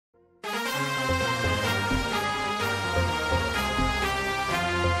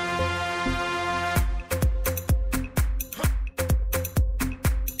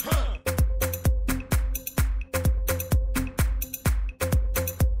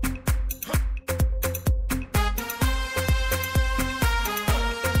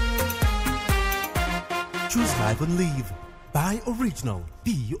Live and Live. Buy original.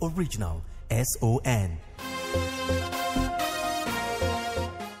 Be original. SON.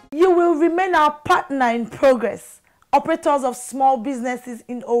 You will remain our partner in progress. Operators of small businesses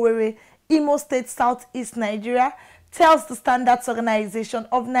in OWERRI, Imo State, Southeast Nigeria, tells the Standards Organization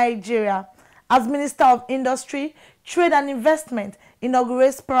of Nigeria. As Minister of Industry, Trade and Investment,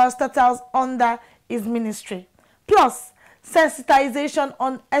 inaugurates parastatals under his ministry. Plus, sensitization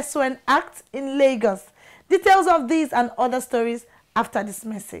on SON Act in Lagos. Details of these and other stories after this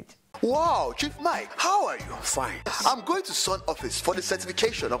message. Wow, Chief Mike, how are you? Fine. I'm going to Sun office for the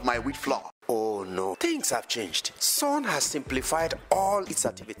certification of my wheat flour. Oh no, things have changed. Sun has simplified all its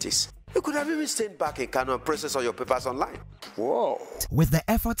activities. You could have even stayed back in Kano and process all your papers online. Whoa. With the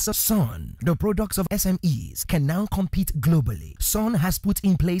efforts of Sun, the products of SMEs can now compete globally. Sun has put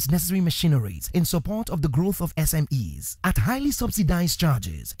in place necessary machineries in support of the growth of SMEs. At highly subsidized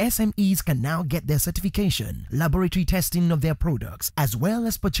charges, SMEs can now get their certification, laboratory testing of their products, as well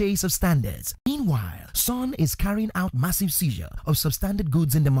as purchase of standards. Meanwhile, Sun is carrying out massive seizure of substandard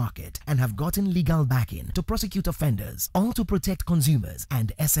goods in the market and have gotten legal backing to prosecute offenders, all to protect consumers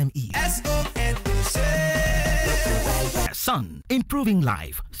and SMEs. Sun, improving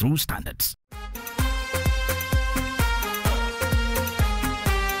life through standards.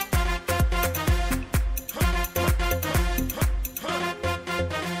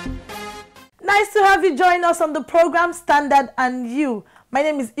 Nice to have you join us on the program Standard and You. My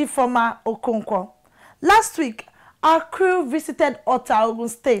name is Ifoma Okonkwo. Last week, our crew visited Ota, Ogun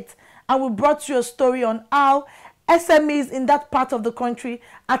State, and we brought you a story on how SMEs in that part of the country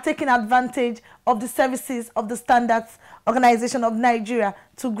are taking advantage of the services of the Standards Organization of Nigeria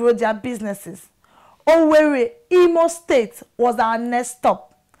to grow their businesses. OWERRI, Imo State was our next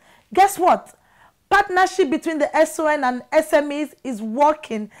stop. Guess what? Partnership between the SON and SMEs is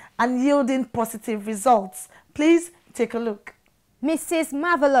working and yielding positive results. Please take a look. Mrs.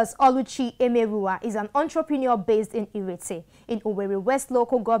 Marvelous Oluchi Emerua is an entrepreneur based in Irete, in OWERRI West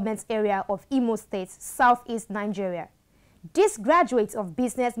local government area of Imo State, Southeast Nigeria. This graduate of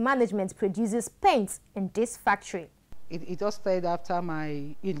business management produces paint in this factory. It all started after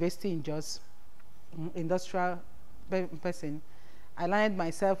my university in Jos, industrial person. I landed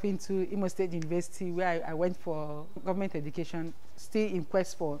myself into Imo State University, where I went for government education, still in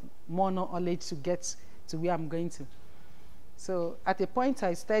quest for more knowledge to get to where I'm going to. So at a point,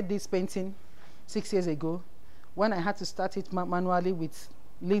 I started this painting 6 years ago, when I had to start it manually with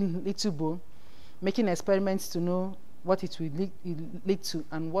little bow, making experiments to know what it will lead to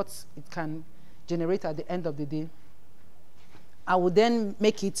and what it can generate at the end of the day. I would then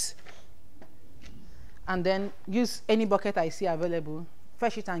make it and then use any bucket I see available,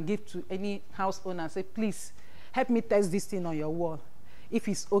 fetch it and give to any house owner and say, please help me test this thing on your wall. If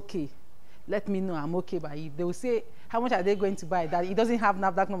it's okay, let me know I'm okay by it. They will say, how much are they going to buy? That it doesn't have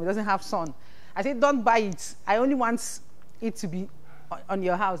NAFDAC number, it doesn't have sun. I say, don't buy it. I only want it to be on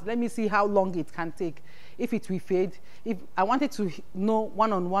your house. Let me see how long it can take. If it will fade, if I wanted to know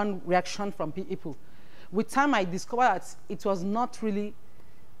one-on-one reaction from people. With time, I discovered that it was not really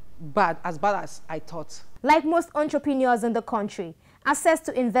as bad as I thought. Like most entrepreneurs in the country, access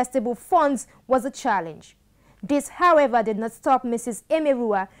to investable funds was a challenge. This, however, did not stop Mrs.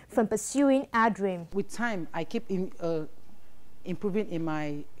 Emerua from pursuing her dream. With time, I keep improving in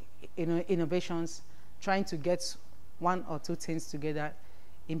my innovations, trying to get one or two things together,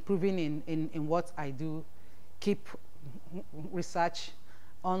 improving in what I do, keep research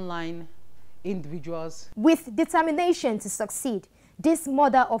online, individuals. With determination to succeed, this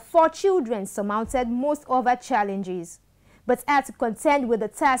mother of 4 children surmounted most of her challenges, but had to contend with the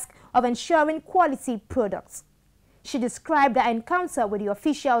task of ensuring quality products. She described her encounter with the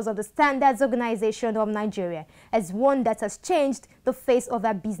officials of the Standards Organization of Nigeria as one that has changed the face of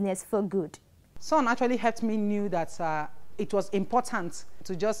her business for good. Son actually helped me know that it was important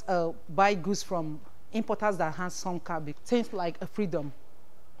to just buy goods from importers that have some cabin, things like a freedom.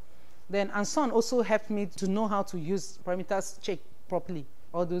 And Son also helped me to know how to use parameters check properly,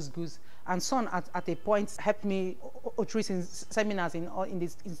 all those goods. And Son at a point helped me through seminars in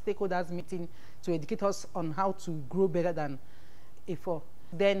stakeholders meeting to educate us on how to grow better than before.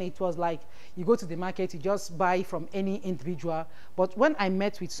 Then it was like, you go to the market, you just buy from any individual. But when I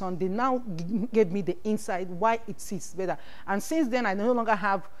met with Son, they now gave me the insight why it sits better. And since then, I no longer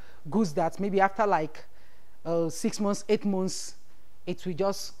have goods that maybe after like 6 months, 8 months, it will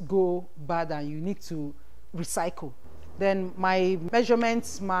just go bad and you need to recycle. Then my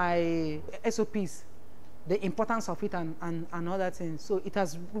measurements, my SOPs, the importance of it and other things. So it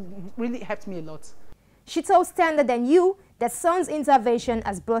has really helped me a lot. She told Standard and You that Son's intervention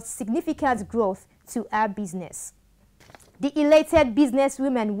has brought significant growth to our business. The elated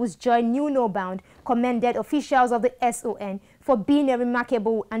businesswoman whose joy knew no bound commended officials of the SON for being a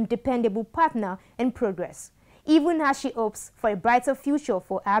remarkable and dependable partner in progress, even as she hopes for a brighter future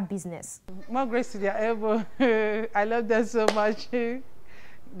for our business. More grace to their elbow. I love them so much. They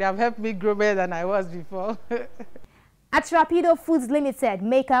have helped me grow better than I was before. At Rapido Foods Limited,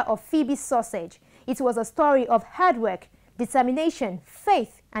 maker of Phoebe sausage, it was a story of hard work, determination,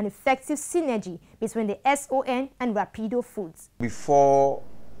 faith, and effective synergy between the SON and Rapido Foods. Before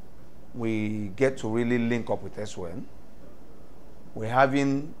we get to really link up with SON, we're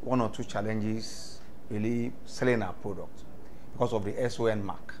having one or two challenges really selling our product because of the SON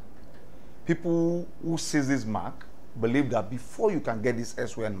mark. People who see this mark believe that before you can get this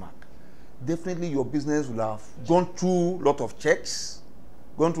SON mark, definitely your business will have gone through a lot of checks,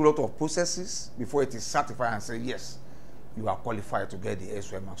 gone through a lot of processes before it is certified and say, yes, you are qualified to get the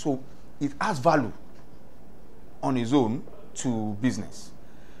SON mark. So it has value on its own to business.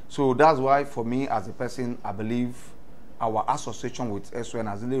 So that's why for me as a person, I believe our association with SON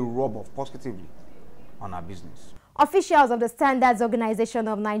has really rubbed off positively on our business. Officials of the Standards Organization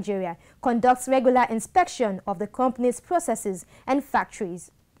of Nigeria conduct regular inspection of the company's processes and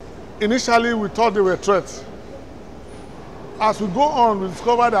factories. Initially, we thought they were threats. As we go on, we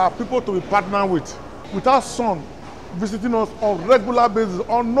discover there are people to be partnered with. With our son visiting us on regular basis,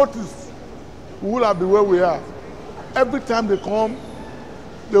 on notice, we will have been where we are. Every time they come,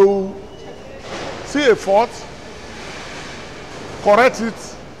 they will see a fault, correct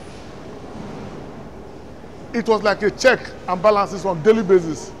it. It was like a check and balances on daily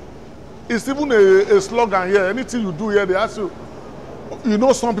basis. It's even a slogan here. Anything you do here, they ask you, you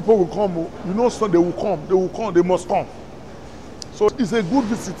know some people will come, you know some they will come, they must come. So it's a good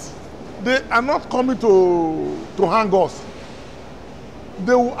visit. They are not coming to hang us.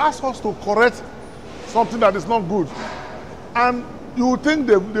 They will ask us to correct something that is not good. And you will think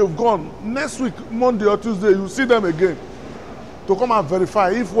they've gone. Next week, Monday or Tuesday, you see them again to come and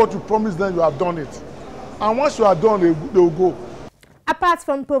verify if what you promised them, you have done it. And once you are done, they will go. Apart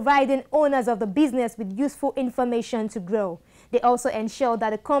from providing owners of the business with useful information to grow, they also ensure that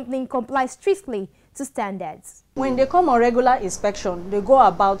the company complies strictly to standards. When they come on regular inspection, they go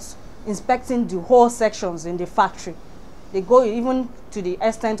about inspecting the whole sections in the factory. They go even to the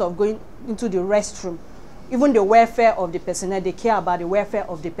extent of going into the restroom. Even the welfare of the personnel, they care about the welfare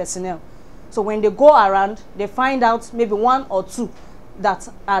of the personnel. So when they go around, they find out maybe one or two that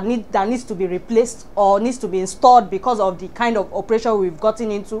needs to be replaced or needs to be installed because of the kind of operation we've gotten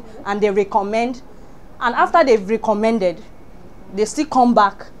into, and they recommend. And after they've recommended, they still come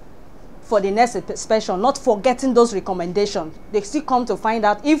back for the next inspection, not forgetting those recommendations. They still come to find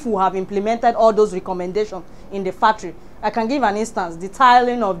out if we have implemented all those recommendations in the factory. I can give an instance, the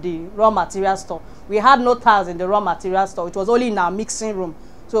tiling of the raw material store. We had no tiles in the raw material store. It was only in our mixing room.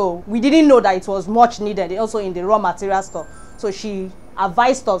 So we didn't know that it was much needed also in the raw material store. So she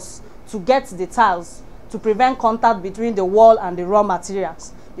advised us to get the tiles to prevent contact between the wall and the raw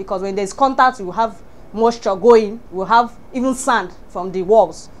materials. Because when there's contact, you have moisture going, you have even sand from the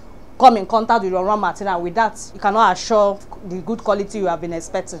walls come in contact with your raw material. With that, you cannot assure the good quality you have been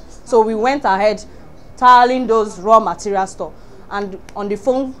expecting. So we went ahead tiling those raw material store. And on the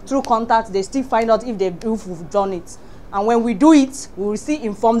phone, through contact, they still find out if we've done it. And when we do it, we will still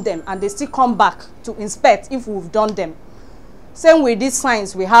inform them, and they still come back to inspect if we've done them. Same with these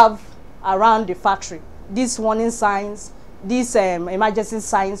signs we have around the factory. These warning signs, these emergency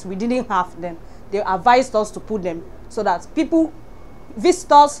signs, we didn't have them. They advised us to put them so that people,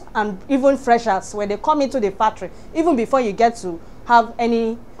 visitors and even freshers, when they come into the factory, even before you get to have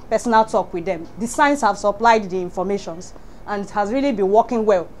any personal talk with them, the signs have supplied the informations, and it has really been working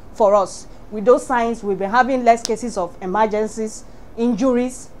well for us. With those signs, we've been having less cases of emergencies,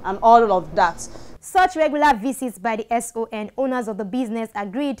 injuries, and all of that. Such regular visits by the SON owners of the business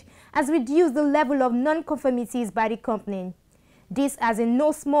agreed has reduced the level of non-conformities by the company. This has in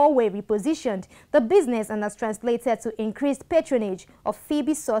no small way repositioned the business and has translated to increased patronage of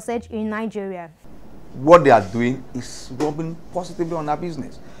Phoebe sausage in Nigeria. What they are doing is rubbing positively on our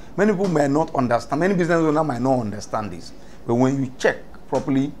business. Many people may not understand, many business owners might not understand this, but when you check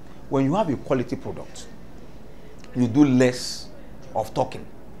properly, when you have a quality product, you do less of talking,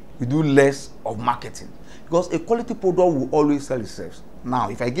 you do less of marketing, because a quality product will always sell itself. Now,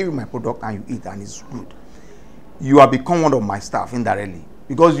 if I give you my product and you eat and it's good, you have become one of my staff indirectly,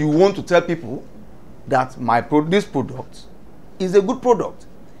 because you want to tell people that this product is a good product.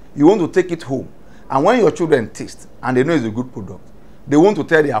 You want to take it home, and when your children taste and they know it's a good product, they want to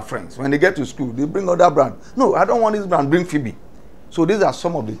tell their friends. When they get to school, they bring other brand. No, I don't want this brand, bring Phoebe. So these are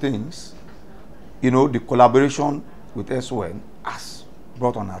some of the things the collaboration with SON has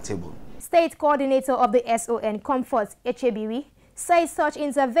brought on our table. State coordinator of the SON, Comfort Echebiri, says such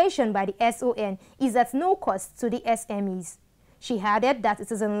intervention by the SON is at no cost to the SMEs. She added that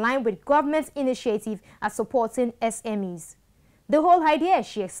it is in line with government's initiative at supporting SMEs. The whole idea,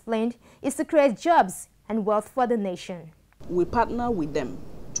 she explained, is to create jobs and wealth for the nation. We partner with them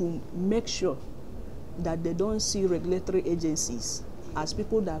to make sure that they don't see regulatory agencies as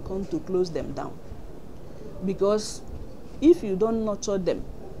people that come to close them down. Because if you don't nurture them,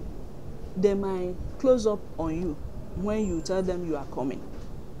 they might close up on you when you tell them you are coming.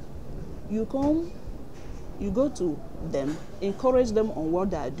 You come, you go to them, encourage them on what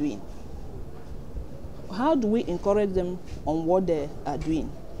they are doing. How do we encourage them on what they are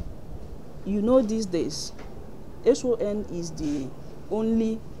doing? These days, SON is the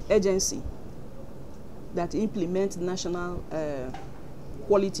only agency that implements national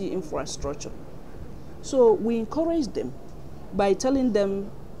quality infrastructure. So we encourage them by telling them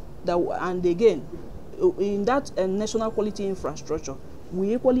that, and again, in that national quality infrastructure,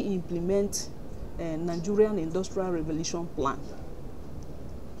 we equally implement a Nigerian Industrial Revolution Plan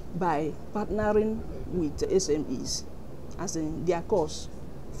by partnering with SMEs as in their cause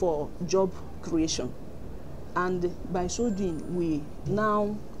for job creation. And by so doing, we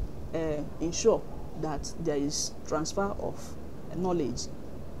now ensure that there is transfer of knowledge,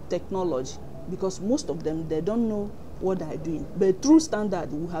 technology, because most of them, they don't know what they are doing. But through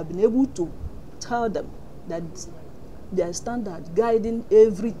standard, we have been able to tell them that there is standard guiding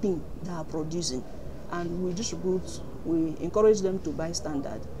everything they are producing. And we distribute, we encourage them to buy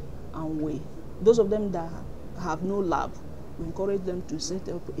standard. And those of them that have no lab, we encourage them to set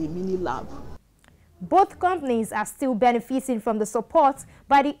up a mini lab. Both companies are still benefiting from the support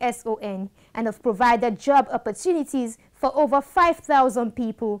by the SON and have provided job opportunities for over 5,000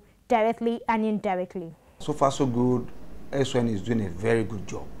 people directly and indirectly. So far so good, SON is doing a very good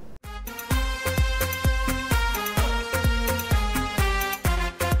job.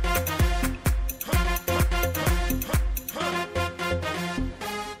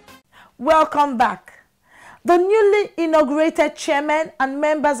 Welcome back. The newly inaugurated chairmen and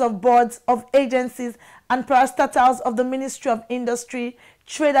members of boards of agencies and parastatals of the Ministry of Industry,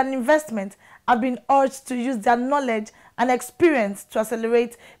 Trade and Investment have been urged to use their knowledge and experience to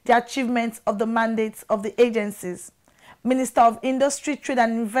accelerate the achievements of the mandates of the agencies. Minister of Industry, Trade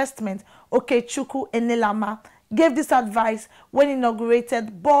and Investment, Okechukwu Enelama, gave this advice when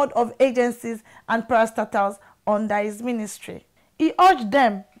inaugurated Board of Agencies and Parastatals under his ministry. He urged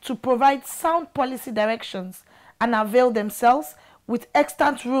them to provide sound policy directions and avail themselves with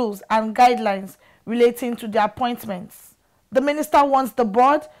extant rules and guidelines relating to their appointments. The minister wants the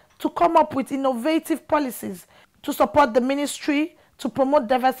board to come up with innovative policies to support the ministry to promote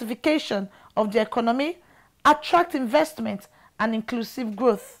diversification of the economy, attract investment, and inclusive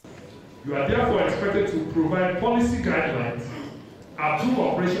growth. You are therefore expected to provide policy guidelines, approve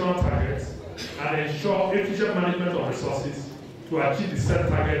operational targets, and ensure efficient management of resources to achieve the set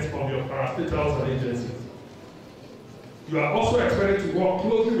targets of your parastatals and agencies. You are also expected to work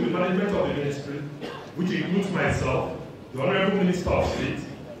closely with the management of the ministry, which includes myself, the Honorable Minister of State,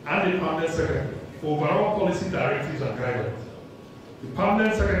 and the Permanent Secretary for overall policy directives and guidelines. The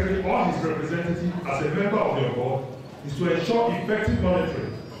Permanent Secretary or his representative as a member of your board is to ensure effective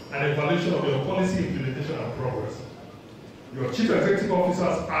monitoring and evaluation of your policy implementation and progress. Your Chief Executive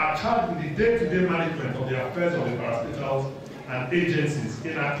Officers are charged with the day-to-day management of the affairs of the parastatals and agencies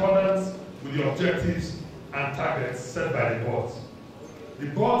in accordance with the objectives and targets set by the boards. The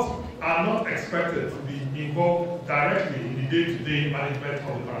boards are not expected to be involved directly in the day-to-day management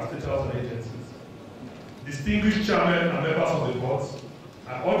of the parastatals and agencies. Distinguished chairmen and members of the boards,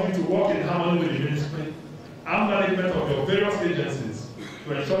 I urge you to work in harmony with the ministry and management of your various agencies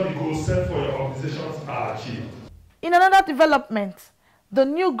to ensure the goals set for your organizations are achieved. In another development, the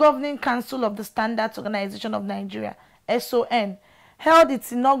new Governing Council of the Standards Organization of Nigeria, SON, held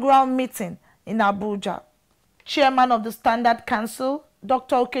its inaugural meeting in Abuja. Chairman of the Standard Council,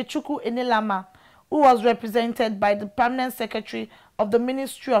 Dr. Okechukwu Enelama, who was represented by the Permanent Secretary of the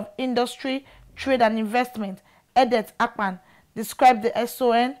Ministry of Industry, Trade and Investment, Edet Akpan, described the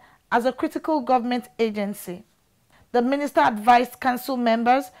SON as a critical government agency. The minister advised council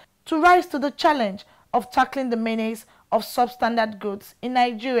members to rise to the challenge of tackling the menace of substandard goods in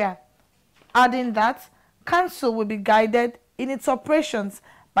Nigeria, adding that council will be guided in its operations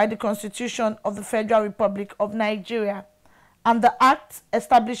by the Constitution of the Federal Republic of Nigeria and the Act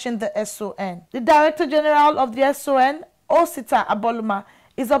establishing the SON. The Director General of the SON, Osita Aboluma,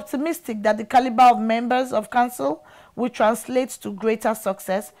 is optimistic that the caliber of members of council will translate to greater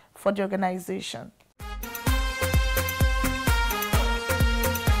success for the organization.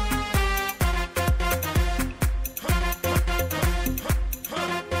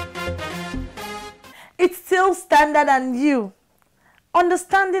 It's still Standard and You.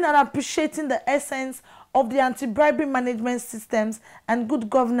 Understanding and appreciating the essence of the anti-bribery management systems and good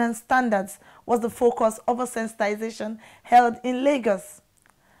governance standards was the focus of a sensitization held in Lagos.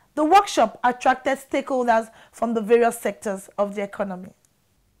 The workshop attracted stakeholders from the various sectors of the economy.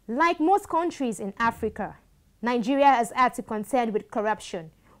 Like most countries in Africa, Nigeria has had to contend with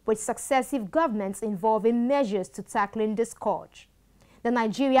corruption, with successive governments involving measures to tackling this scourge. The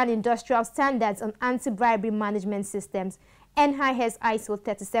Nigerian Industrial Standards on Anti-Bribery Management Systems, NIS ISO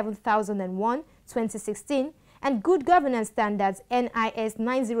 37001-2016, and Good Governance Standards, NIS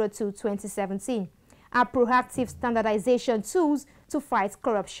 902-2017, are proactive standardization tools to fight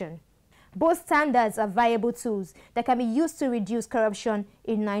corruption. Both standards are viable tools that can be used to reduce corruption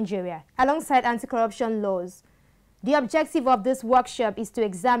in Nigeria, alongside anti-corruption laws. The objective of this workshop is to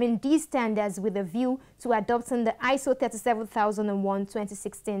examine these standards with a view to adopting the ISO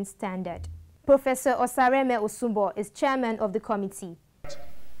 37001-2016 standard. Professor Osareme Osumbo is chairman of the committee.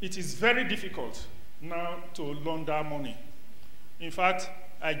 It is very difficult now to launder money. In fact,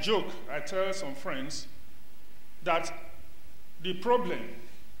 I tell some friends that the problem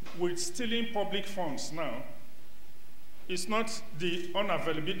with stealing public funds now is not the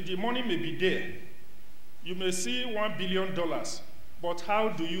unavailability. The money may be there. You may see $1 billion, but how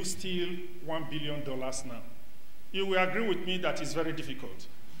do you steal $1 billion now? You will agree with me that it's very difficult.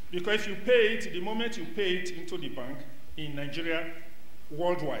 Because if you pay it, the moment you pay it into the bank in Nigeria,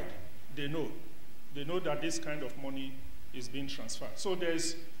 worldwide, they know that this kind of money is being transferred. So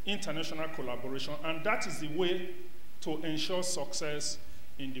there's international collaboration, and that is the way to ensure success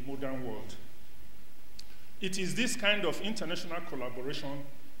in the modern world. It is this kind of international collaboration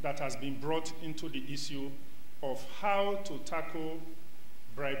that has been brought into the issue of how to tackle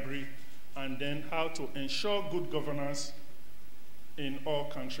bribery and then how to ensure good governance in all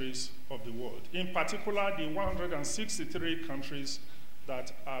countries of the world. In particular, the 163 countries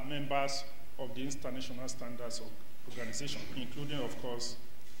that are members of the International Standards Organization, including, of course,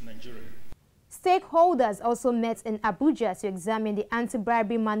 Nigeria. Stakeholders also met in Abuja to examine the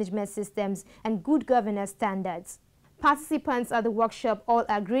anti-bribery management systems and good governance standards. Participants at the workshop all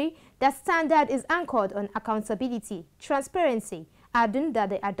agree that standard is anchored on accountability, transparency, adding that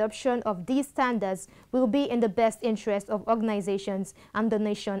the adoption of these standards will be in the best interest of organizations and the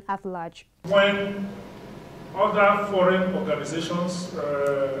nation at large. When other foreign organizations,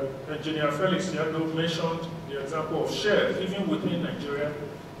 Engineer Felix Yando mentioned the example of Shell, even within Nigeria,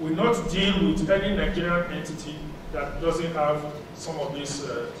 will not deal with any Nigerian entity that doesn't have some of these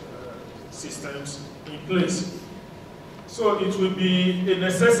systems in place. So it will be a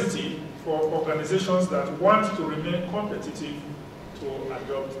necessity for organizations that want to remain competitive to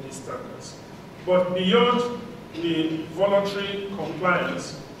adopt these standards. But beyond the voluntary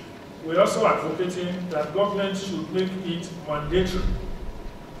compliance, we're also advocating that government should make it mandatory.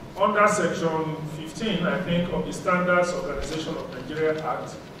 Under Section 15, I think, of the Standards Organization of Nigeria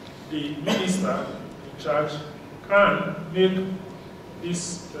Act, the minister in charge can make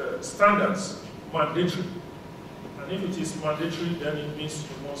these standards mandatory. And if it is mandatory, then it means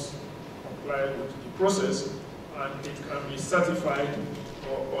you must comply with the process and it can be certified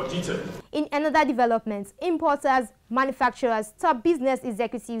or audited. In another development, importers, manufacturers, top business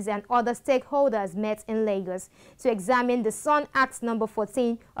executives and other stakeholders met in Lagos to examine the SON Act No.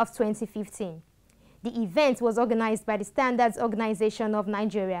 14 of 2015. The event was organized by the Standards Organization of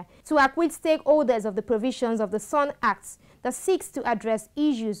Nigeria to acquit stakeholders of the provisions of the SON Act that seeks to address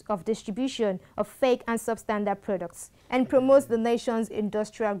issues of distribution of fake and substandard products and promotes the nation's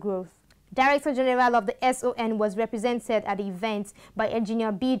industrial growth. Director General of the SON was represented at the event by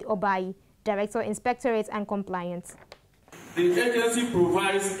Engineer Bid Obai, Director Inspectorate and Compliance. The agency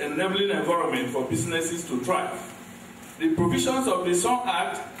provides an enabling environment for businesses to thrive. The provisions of the SON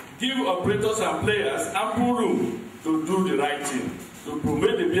Act give operators and players ample room to do the right thing, to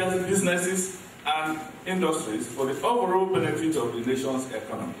promote the businesses and industries for the overall benefit of the nation's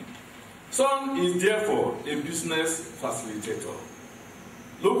economy. SON is therefore a business facilitator.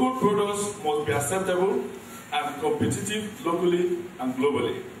 Local products must be acceptable and competitive locally and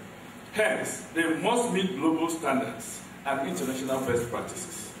globally. Hence, they must meet global standards and international best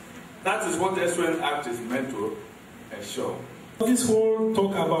practices. That is what the SON Act is meant to ensure. This whole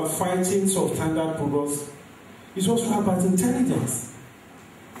talk about fighting substandard products is also about intelligence.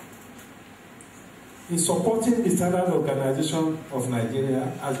 in supporting the Standard Organization of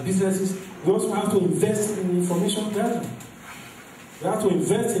Nigeria as businesses, we also have to invest in information gathering. We have to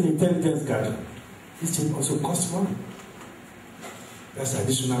invest in intelligence gathering. This thing also costs money. That's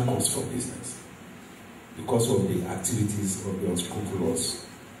additional cost for business because of the activities of the unscrupulous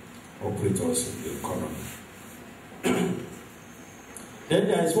operators in the economy. Then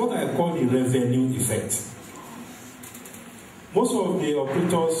there is what I call the revenue effect. Most of the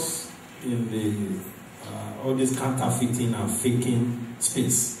operators in the all this counterfeiting and faking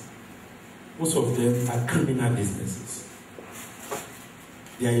space, most of them are criminal businesses.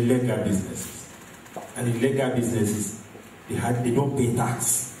 They are illegal businesses. And illegal businesses, they don't pay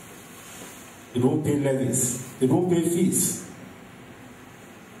tax. They don't pay levies. They don't pay fees.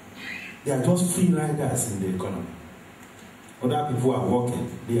 They are just free riders in the economy. Other people are working,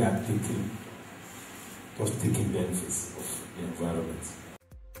 they are taking benefits of the environment.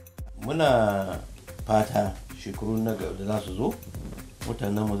 Muna fata shekaru na gaba da za su zo,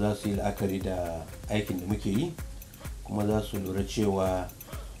 mutanen mu za su yi la'akari da aikin da muke yi, kuma za su lura cewa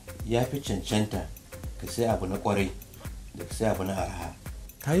ya fi cancanta ka sai abu na kwarai da ka sai abu na arha.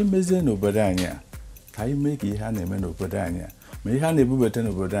 Ka yi meze n'obodo anyị a, ka yi mee ka ihe a na-eme n'obodo anyị a, ma ihe a na-ebubata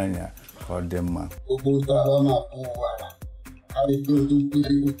n'obodo anyị a ka ọ dị mma. Ogbotara na-akpọ ụwara, a na-ekpe otu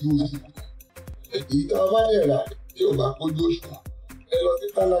mkpụrụ otu oṣù. Èyí tó bá lè rà tí ò bá kójú òṣùwọ̀n, ẹ lọ sí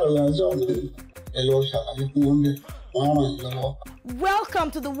Standard Organization, ẹ lọ ṣàlàyé fún wọn bẹ́ẹ̀, wọ́n á ràn yín lọ́wọ́. Welcome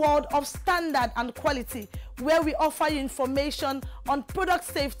to the world of standard and quality, where we offer you information on product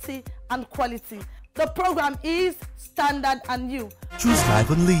safety and quality. The program is Standard and You. Choose life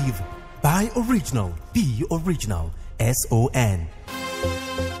and live. Buy original. Be original. SON.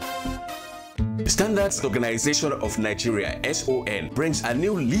 Standards Organization of Nigeria (SON) brings a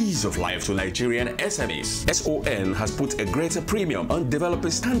new lease of life to Nigerian SMEs. SON has put a greater premium on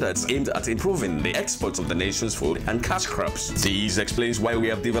developing standards aimed at improving the exports of the nation's food and cash crops. This explains why we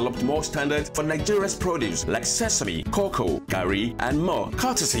have developed more standards for Nigeria's produce like sesame, cocoa, garri, and more,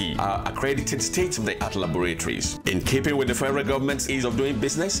 courtesy our accredited state-of-the-art laboratories. In keeping with the federal government's ease of doing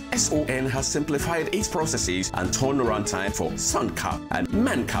business, SON has simplified its processes and turnaround time for SUNCAP and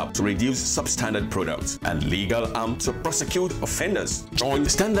MANCAP to reduce substandard products and legal arm to prosecute offenders. Join the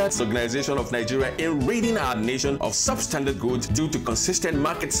Standards Organization of Nigeria in ridding our nation of substandard goods due to consistent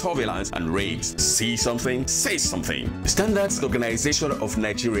market surveillance and raids. See something, say something. Standards Organization of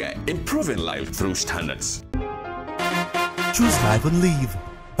Nigeria, improving life through standards. Choose life and live.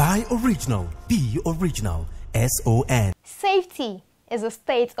 Buy original. Be original. SON. Safety is a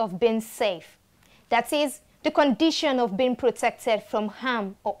state of being safe. That is, the condition of being protected from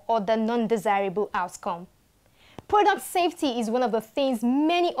harm or other non-desirable outcome. Product safety is one of the things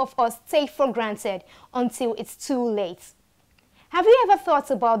many of us take for granted until it's too late. Have you ever thought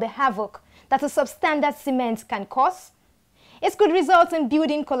about the havoc that a substandard cement can cause? It could result in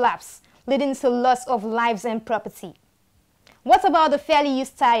building collapse, leading to loss of lives and property. What about the fairly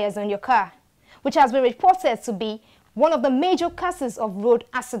used tires on your car, which has been reported to be one of the major causes of road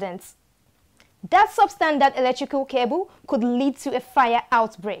accidents? That substandard electrical cable could lead to a fire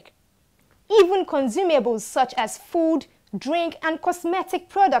outbreak. Even consumables such as food, drink, and cosmetic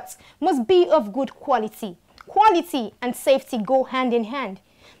products must be of good quality. Quality and safety go hand in hand.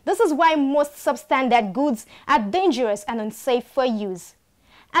 This is why most substandard goods are dangerous and unsafe for use.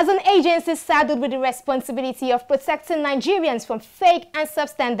 As an agency saddled with the responsibility of protecting Nigerians from fake and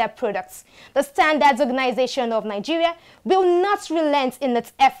substandard products, the Standards Organization of Nigeria will not relent in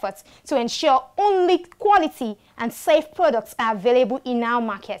its efforts to ensure only quality and safe products are available in our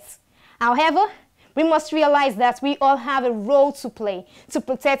markets. However, we must realize that we all have a role to play to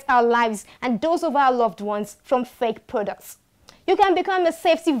protect our lives and those of our loved ones from fake products. You can become a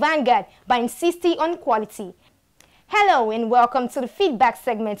safety vanguard by insisting on quality. Hello and welcome to the feedback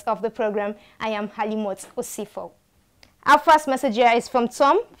segment of the program. I am Halimot Osifo. Our first message here is from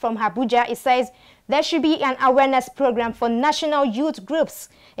Tom from Abuja. It says there should be an awareness program for national youth groups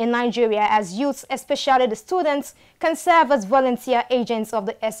in Nigeria, as youths, especially the students, can serve as volunteer agents of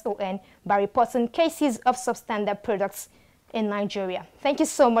the SON by reporting cases of substandard products in Nigeria. Thank you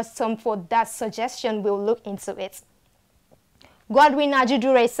so much, Tom, for that suggestion. We'll look into it. Godwin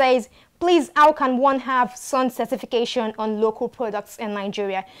Ajidure says, please, how can one have SON certification on local products in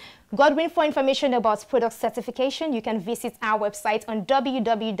Nigeria? Godwin, for information about product certification, you can visit our website on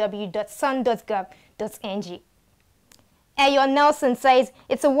www.son.gov.ng. Ayo Nelson says,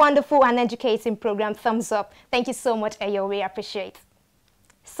 it's a wonderful and educating program. Thumbs up. Thank you so much, Ayo. We appreciate.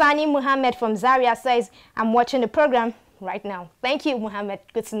 Sani Muhammad from Zaria says, I'm watching the program right now. Thank you, Muhammad.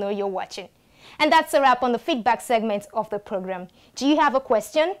 Good to know you're watching. And that's a wrap on the feedback segment of the program. Do you have a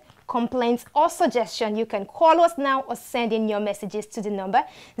question, complaints or suggestion, you can call us now or send in your messages to the number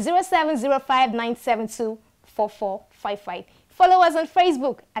 0705-972-4455. Follow us on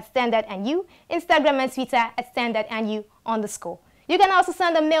Facebook at Standard and You, Instagram and Twitter at Standard and You _. You can also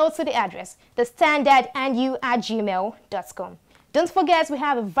send a mail to the address, thestandardandyou@gmail.com. Don't forget, we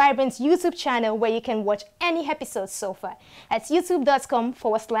have a vibrant YouTube channel where you can watch any episodes so far at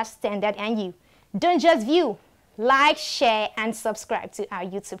youtube.com/Standard and You. Don't just view, like, share, and subscribe to our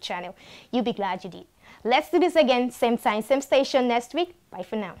YouTube channel. You'll be glad you did. Let's do this again, same time, same station next week. Bye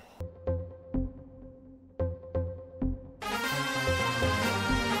for now.